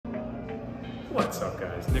What's up,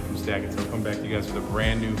 guys? Nick from Stackett. So come back to you guys with a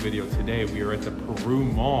brand new video. Today we are at the Peru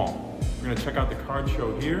Mall. We're gonna check out the card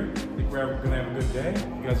show here. I think we're gonna have a good day. If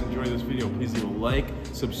you guys enjoy this video, please leave a like,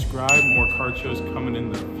 subscribe. More card shows coming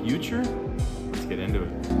in the future. Let's get into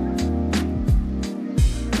it.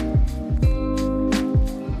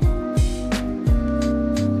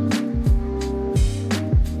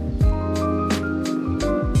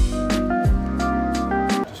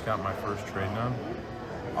 Got my first trade done.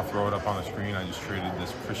 I'll throw it up on the screen. I just traded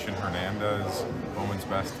this Christian Hernandez Bowman's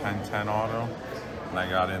Best 10-10 auto, and I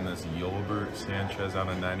got in this Yolbert Sanchez out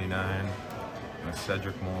of 99 and a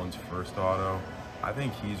Cedric Mullins first auto. I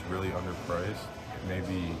think he's really underpriced.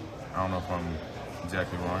 Maybe, I don't know if I'm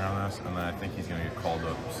exactly wrong on this, and then I think he's gonna get called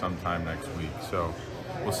up sometime next week. So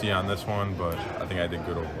we'll see on this one, but I think I did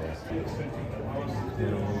good overall.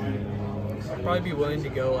 I'd probably be willing to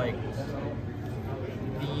go like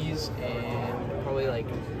these and probably like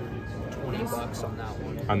 $20 on that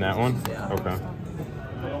one. On that one? Yeah. Okay.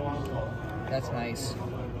 That's nice.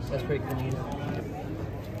 That's pretty clean.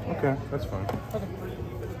 Okay, that's fine. Okay.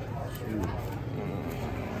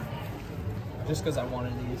 Just because I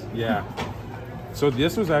wanted these. Yeah. So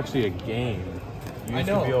this was actually a game. You used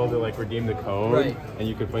to be able to like redeem the code, right, and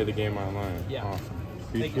you could play the game online. Yeah. Awesome.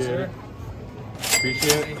 Thank you, sir.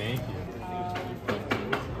 Appreciate it. Thank you.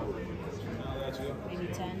 Maybe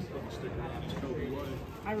 10.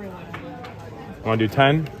 I really want to do that. Want to do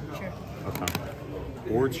 10? Sure. Okay.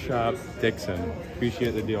 Board Shop Dixon.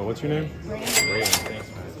 Appreciate the deal. What's your name? Brady. Thanks, man.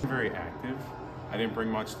 I'm very active. I didn't bring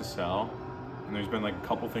much to sell, and there's been like a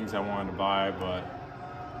couple things I wanted to buy, but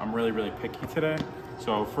I'm really, really picky today.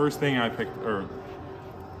 So first thing I picked, or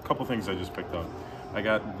a couple things I just picked up. I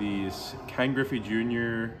got these Ken Griffey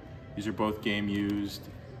Jr. These are both game used.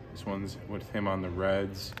 This one's with him on the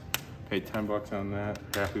Reds. Paid $10 on that.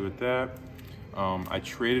 Happy with that. I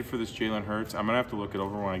traded for this Jalen Hurts. I'm gonna have to look it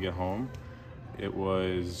over when I get home. It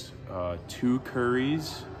was 2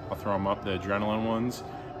 Curries. I'll throw them up, the adrenaline ones,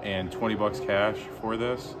 and $20 cash for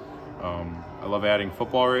this. I love adding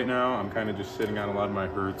football right now. I'm kind of just sitting on a lot of my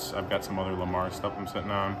Hurts. I've got some other Lamar stuff I'm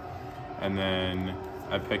sitting on. And then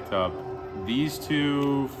I picked up these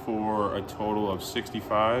two for a total of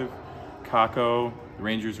 65. Kako, the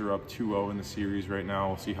Rangers are up 2-0 in the series right now.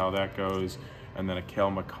 We'll see how that goes. And then a Kale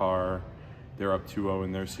McCarr, they're up 2-0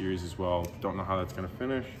 in their series as well. Don't know how that's gonna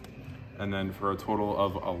finish. And then for a total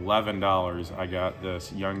of $11, I got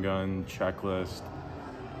this Young Gun checklist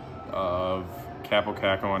of Capo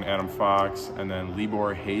Caco and Adam Fox, and then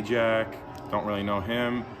Libor Hayjack. Don't really know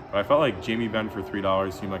him, but I felt like Jamie Benn for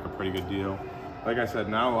 $3 seemed like a pretty good deal. Like I said,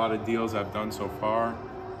 not a lot of deals I've done so far.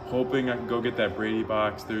 Hoping I can go get that Brady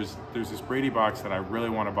box. There's this Brady box that I really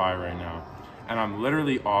want to buy right now, and I'm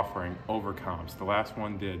literally offering over comps. The last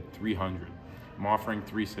one did 300. I'm offering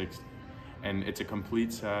 360, and it's a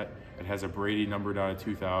complete set. It has a Brady numbered out of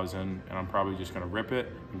 2000, and I'm probably just gonna rip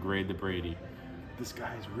it and grade the Brady. This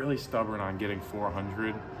guy's really stubborn on getting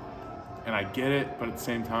 400, and I get it, but at the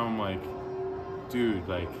same time I'm like, dude,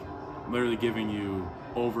 like literally giving you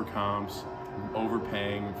over comps,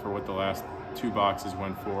 overpaying for what the last 2 boxes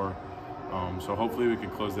went for. So hopefully we can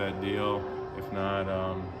close that deal. If not,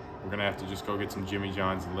 we're gonna have to just go get some Jimmy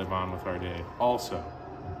John's and live on with our day. Also,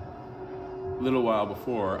 a little while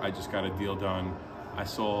before, I just got a deal done. I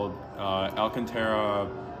sold Alcantara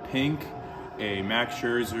pink, a Max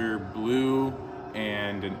Scherzer blue,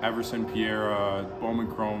 and an Everson Piera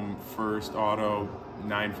Bowman Chrome first auto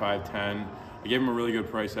 9/5/10. I gave him a really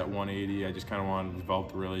good price at 180. I just kind of wanted to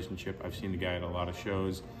develop the relationship. I've seen the guy at a lot of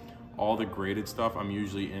shows. All the graded stuff I'm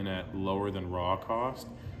usually in at lower than raw cost,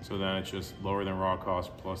 so then it's just lower than raw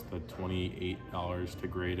cost plus the $28 to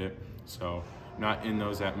grade it. So not in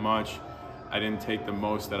those that much. I didn't take the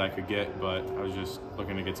most that I could get, but I was just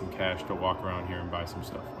looking to get some cash to walk around here and buy some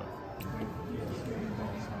stuff with.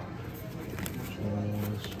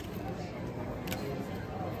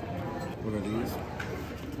 What are these?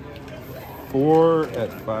 4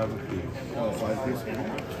 at 5 apiece. Oh, 5 piece?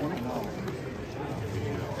 20?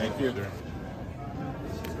 Thank you.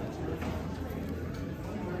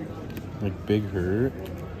 Like Big Hurt.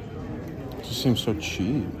 It just seems so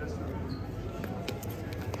cheap.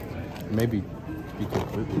 Maybe be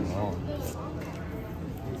completely wrong.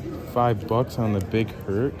 $5 on the Big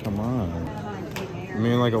Hurt? Come on. I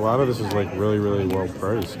mean, like a lot of this is like really, really well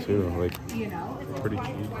priced too. Like pretty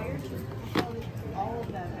cheap.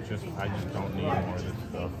 I just don't need more of this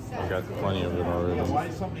stuff. I got plenty of it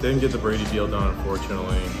already. Didn't get the Brady deal done,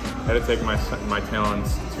 unfortunately. Had to take my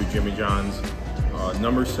talents to Jimmy John's.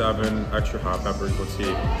 Number 7, extra hot peppers. Let's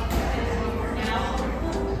see.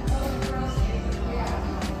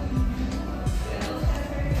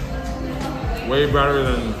 Way better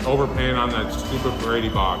than overpaying on that stupid Brady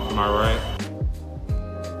box, am I right?